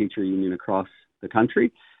of every teacher union across the country,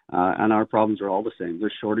 and our problems are all the same.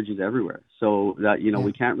 There's shortages everywhere. So that,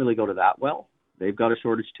 we can't really go to that well. They've got a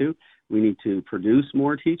shortage too. We need to produce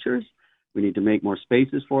more teachers. We need to make more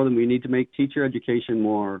spaces for them. We need to make teacher education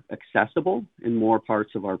more accessible in more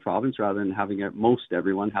parts of our province rather than having most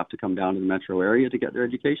everyone have to come down to the metro area to get their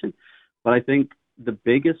education. But I think the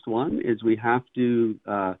biggest one is we have to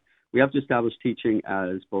establish teaching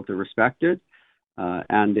as both a respected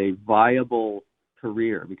and a viable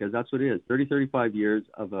career, because that's what it is. 35 years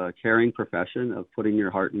of a caring profession, of putting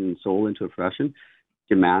your heart and soul into a profession,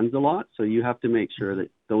 demands a lot. So you have to make sure that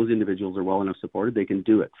those individuals are well enough supported, they can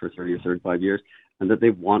do it for 30 or 35 years, and that they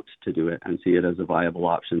want to do it and see it as a viable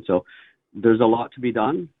option. So there's a lot to be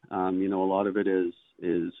done. A lot of it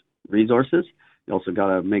is resources. You also got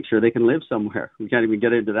to make sure they can live somewhere. We can't even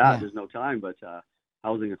get into that. There's no time, but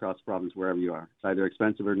housing across the province, wherever you are, it's either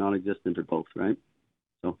expensive or non-existent or both, right?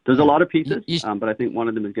 So there's a lot of pieces, but I think one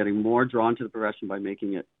of them is getting more drawn to the profession by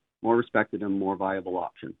making it more respected and more viable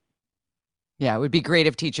option. Yeah, it would be great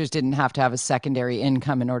if teachers didn't have to have a secondary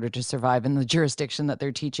income in order to survive in the jurisdiction that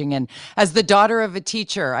they're teaching in. As the daughter of a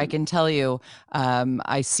teacher, I can tell you,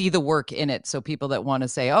 I see the work in it. So people that want to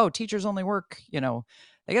say, oh, teachers only work,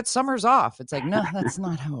 they get summers off. It's like, no, that's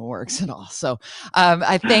not how it works at all. So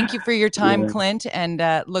I thank you for your time, Clint, and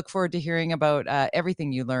look forward to hearing about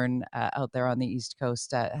everything you learn out there on the East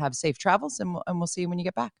Coast. Have safe travels, and we'll see you when you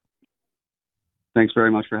get back. Thanks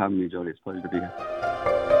very much for having me, Jody. It's a pleasure to be here.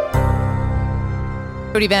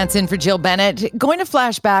 Jody Vance in for Jill Bennett. Going to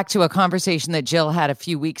flash back to a conversation that Jill had a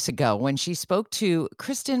few weeks ago when she spoke to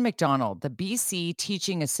Kristen McDonald, the BC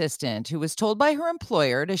teaching assistant who was told by her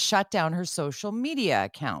employer to shut down her social media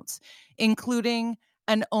accounts, including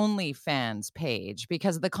an OnlyFans page,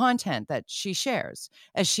 because of the content that she shares.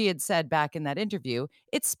 As she had said back in that interview,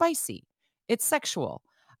 it's spicy, it's sexual,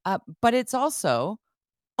 but it's also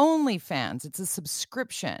OnlyFans. It's a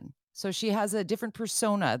subscription. So she has a different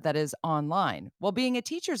persona that is online. Well, being a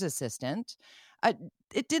teacher's assistant,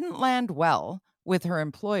 it didn't land well with her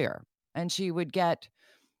employer, and she would get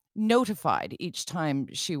notified each time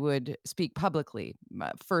she would speak publicly.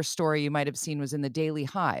 First story you might have seen was in the Daily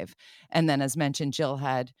Hive. And then, as mentioned, Jill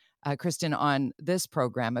had Kristen on this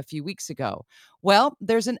program a few weeks ago. Well,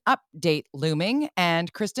 there's an update looming,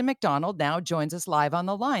 and Kristen McDonald now joins us live on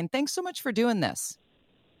the line. Thanks so much for doing this.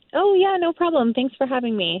 Oh, yeah, no problem. Thanks for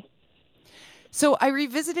having me. So I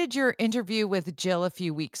revisited your interview with Jill a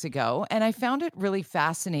few weeks ago, and I found it really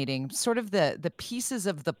fascinating, sort of the pieces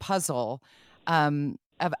of the puzzle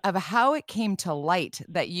of how it came to light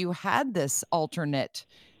that you had this alternate,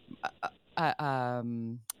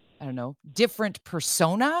 different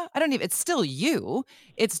persona. It's still you.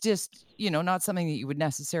 It's just, not something that you would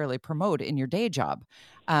necessarily promote in your day job.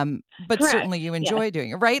 But Correct. Certainly you enjoy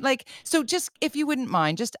doing it, right? So just, if you wouldn't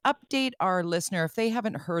mind, just update our listener. If they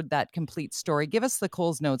haven't heard that complete story, give us the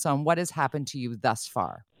Coles Notes on what has happened to you thus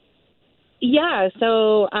far. Yeah,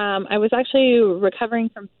 so I was actually recovering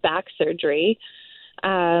from back surgery,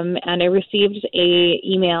 and I received a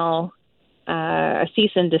email a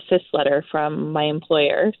cease and desist letter from my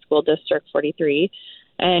employer, School District 43,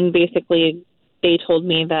 and basically they told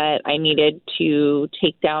me that I needed to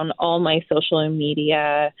take down all my social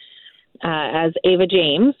media as Ava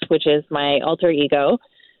James, which is my alter ego,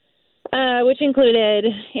 which included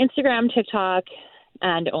Instagram, TikTok,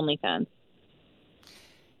 and OnlyFans.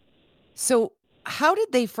 So how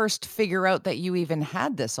did they first figure out that you even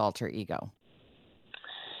had this alter ego?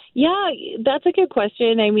 Yeah, that's a good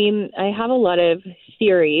question. I mean, I have a lot of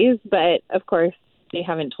theories, but of course, they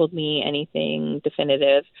haven't told me anything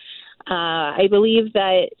definitive. I believe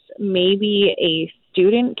that maybe a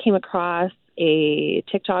student came across a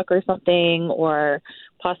TikTok or something, or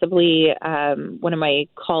possibly one of my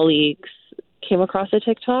colleagues came across a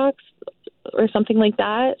TikTok or something like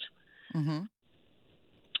that. Mm-hmm.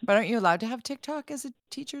 But aren't you allowed to have TikTok as a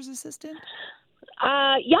teacher's assistant?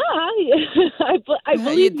 Yeah, I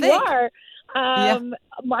believe you are.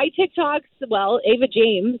 My TikToks, well, Ava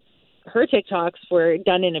James, her TikToks were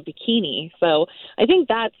done in a bikini. So I think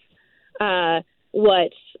that's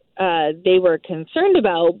what they were concerned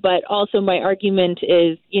about. But also my argument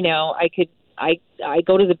is, you know, I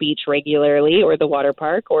go to the beach regularly, or the water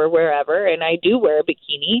park, or wherever, and I do wear a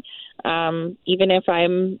bikini, even if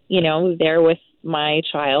I'm, you know, there with my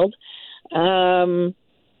child.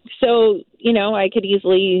 So, you know, I could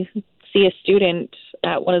easily see a student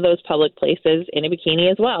at one of those public places in a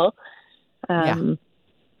bikini as well.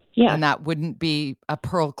 Yeah. And that wouldn't be a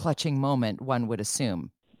pearl-clutching moment, one would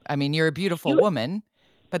assume. I mean, you're a beautiful woman,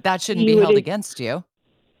 but that shouldn't be held against you.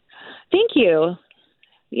 Thank you.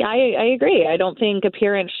 Yeah, I agree. I don't think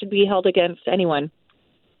appearance should be held against anyone.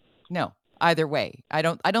 No, either way. I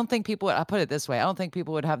don't think people, I'll put it this way, I don't think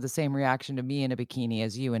people would have the same reaction to me in a bikini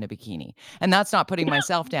as you in a bikini. And that's not putting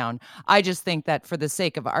myself down. I just think that for the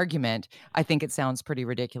sake of argument, I think it sounds pretty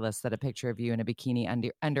ridiculous that a picture of you in a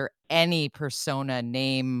bikini under any persona,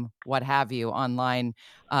 name, what have you, online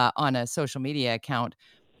on a social media account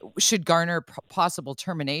should garner possible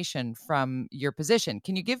termination from your position.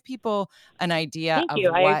 Can you give people an idea Thank you.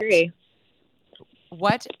 I agree.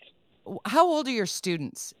 How old are your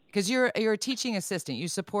students? Because you're a teaching assistant. You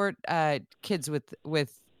support kids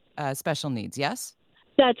with special needs, yes?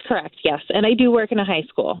 That's correct, yes. And I do work in a high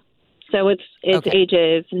school. So it's okay.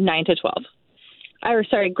 Ages 9 to 12.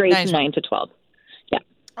 Grades 9 to 12. Yeah.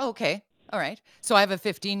 Okay. All right. So I have a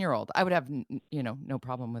 15-year-old. I would have, no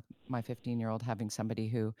problem with my 15-year-old having somebody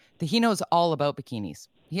who he knows all about bikinis.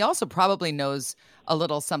 He also probably knows a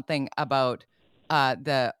little something about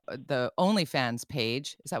the OnlyFans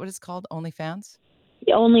page. Is that what it's called? OnlyFans?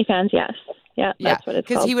 The OnlyFans, yes. Yeah, that's what it's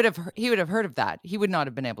called. Because he would have heard of that. He would not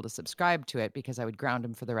have been able to subscribe to it because I would ground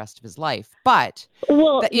him for the rest of his life. But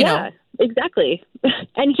exactly.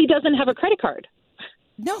 And he doesn't have a credit card.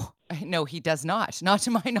 No, he does not. Not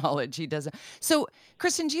to my knowledge, he doesn't. So,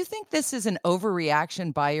 Kristen, do you think this is an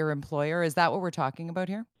overreaction by your employer? Is that what we're talking about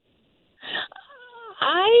here?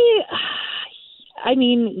 I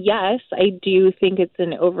mean, yes, I do think it's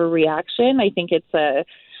an overreaction. I think it's a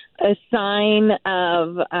sign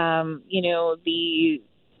of,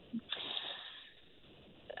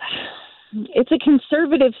 it's a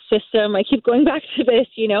conservative system. I keep going back to this,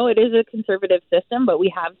 it is a conservative system, but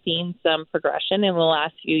we have seen some progression in the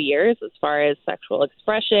last few years as far as sexual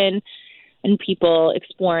expression and people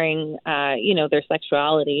exploring, their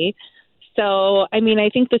sexuality. So, I mean, I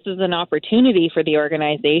think this is an opportunity for the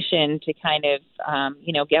organization to kind of,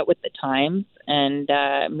 get with the times and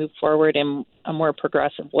move forward in a more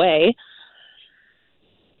progressive way.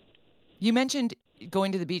 You mentioned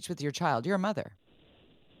going to the beach with your child. You're a mother.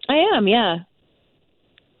 I am, yeah.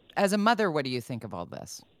 As a mother, what do you think of all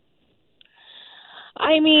this?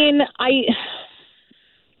 I mean, I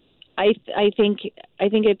think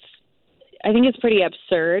it's pretty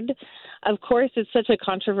absurd. Of course, it's such a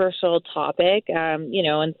controversial topic, and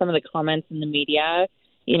some of the comments in the media,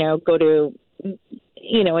 go to,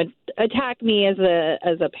 attack me as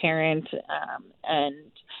a parent and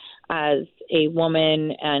as a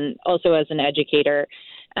woman and also as an educator.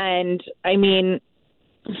 And I mean,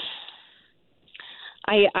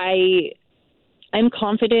 I'm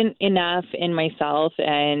confident enough in myself,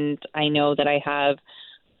 and I know that I have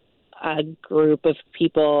a group of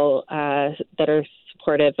people that are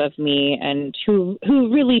supportive of me and who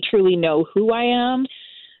really truly know who I am.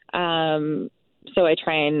 So I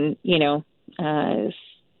try and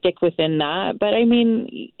stick within that. But I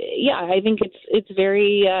mean, yeah, I think it's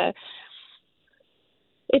very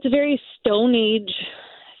Stone Age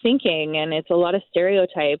thinking, and it's a lot of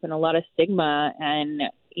stereotype and a lot of stigma, and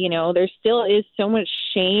there still is so much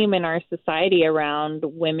shame in our society around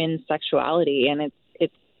women's sexuality, and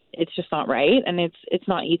it's just not right, and it's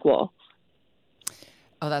not equal.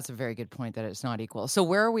 Oh, that's a very good point that it's not equal. So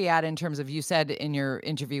where are we at in terms of, you said in your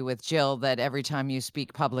interview with Jill that every time you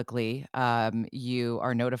speak publicly, you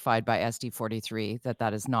are notified by SD43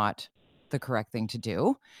 that is not the correct thing to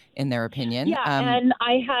do, in their opinion. Yeah, and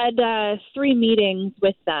I had 3 meetings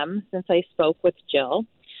with them since I spoke with Jill.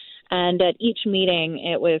 And at each meeting,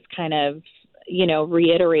 it was kind of,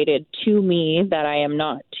 reiterated to me that I am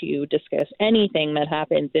not to discuss anything that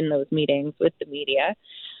happens in those meetings with the media.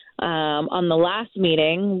 On the last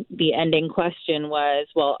meeting, the ending question was,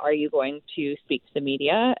 well, are you going to speak to the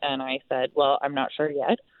media? And I said, well, I'm not sure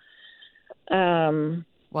yet.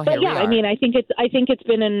 But yeah, I mean, I think it's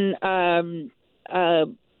been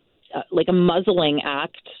like a muzzling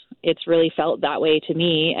act. It's really felt that way to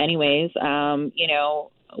me anyways.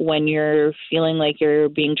 When you're feeling like you're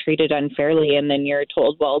being treated unfairly and then you're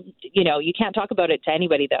told, well, you can't talk about it to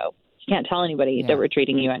anybody though. You can't tell anybody that we're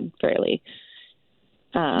treating you unfairly.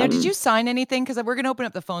 Now, did you sign anything? Because we're going to open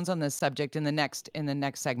up the phones on this subject in the next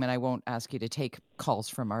segment. I won't ask you to take calls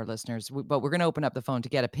from our listeners, but we're going to open up the phone to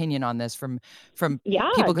get opinion on this from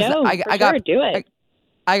people.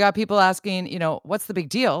 I got people asking, what's the big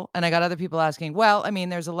deal? And I got other people asking, well, I mean,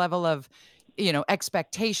 there's a level of,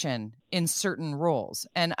 expectation in certain roles,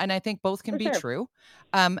 and I think both can be true.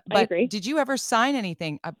 But I agree. Did you ever sign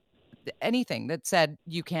anything that said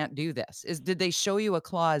you can't do this? Did they show you a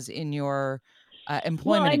clause in your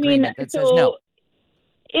employment agreement that says no?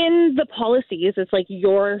 In the policies, it's like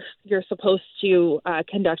you're supposed to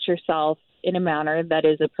conduct yourself in a manner that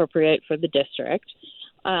is appropriate for the district.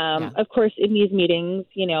 Of course, in these meetings,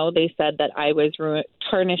 they said that I was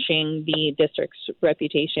tarnishing the district's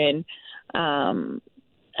reputation,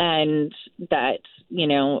 and that,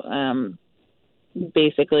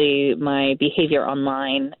 basically my behavior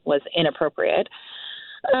online was inappropriate.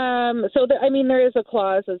 There is a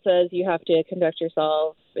clause that says you have to conduct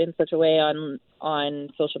yourself in such a way on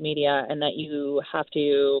social media, and that you have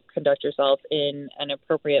to conduct yourself in an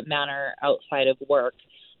appropriate manner outside of work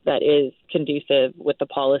that is conducive with the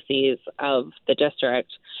policies of the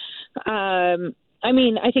district.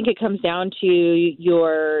 I think it comes down to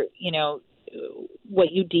your,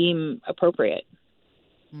 what you deem appropriate.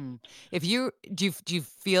 Do you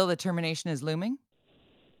feel the termination is looming?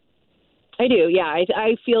 I do. Yeah.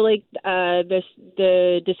 I feel like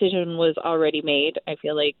the decision was already made. I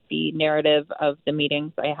feel like the narrative of the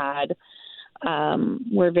meetings I had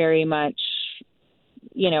were very much,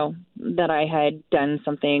 that I had done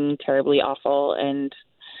something terribly awful. And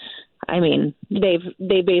I mean,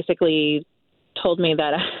 they basically told me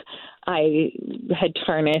that I had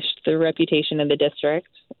tarnished the reputation of the district.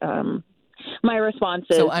 My response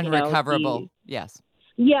is, so unrecoverable. Yes.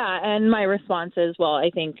 Yeah. And my response is, well, I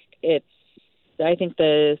think the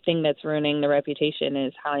thing that's ruining the reputation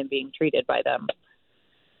is how I'm being treated by them.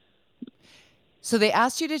 So they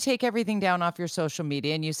asked you to take everything down off your social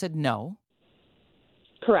media and you said no.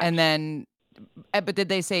 Correct. And then, but did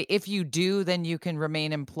they say if you do, then you can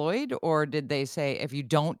remain employed? Or did they say if you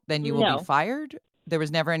don't, then you will be fired? There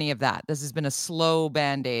was never any of that. This has been a slow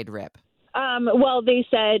Band-Aid rip. Well, they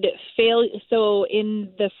said so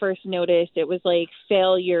in the first notice, it was like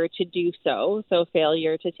failure to do so. So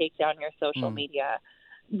failure to take down your social media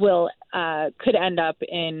could end up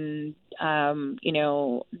in,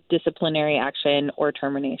 disciplinary action or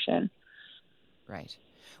termination. Right.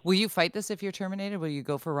 Will you fight this if you're terminated? Will you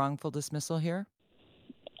go for wrongful dismissal here?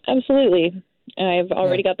 Absolutely. I've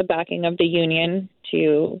already got the backing of the union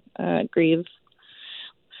to grieve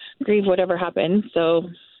whatever happened. So.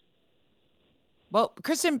 Well,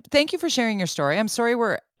 Kristen, thank you for sharing your story. I'm sorry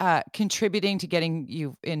we're contributing to getting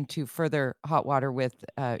you into further hot water with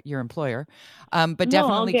your employer, but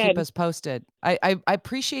definitely keep us posted. I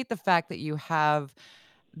appreciate the fact that you have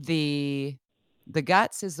the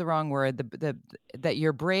guts is the wrong word, that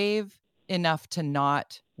you're brave enough to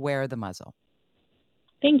not wear the muzzle.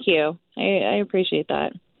 Thank you. I appreciate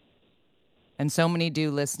that. And so many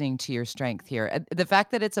do, listening to your strength here. The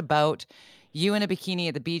fact that it's about you in a bikini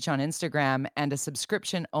at the beach on Instagram and a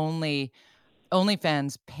subscription only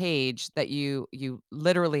OnlyFans page that you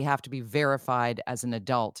literally have to be verified as an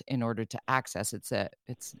adult in order to access. It's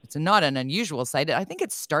not an unusual site. I think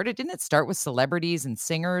didn't it start with celebrities and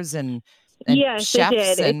singers and yes, chefs?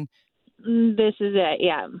 It did. This is it.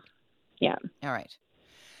 Yeah. Yeah. All right.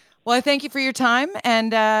 Well, I thank you for your time,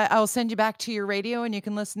 and I'll send you back to your radio, and you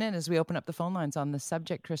can listen in as we open up the phone lines on this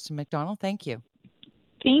subject. Kristen McDonald, thank you.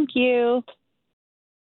 Thank you.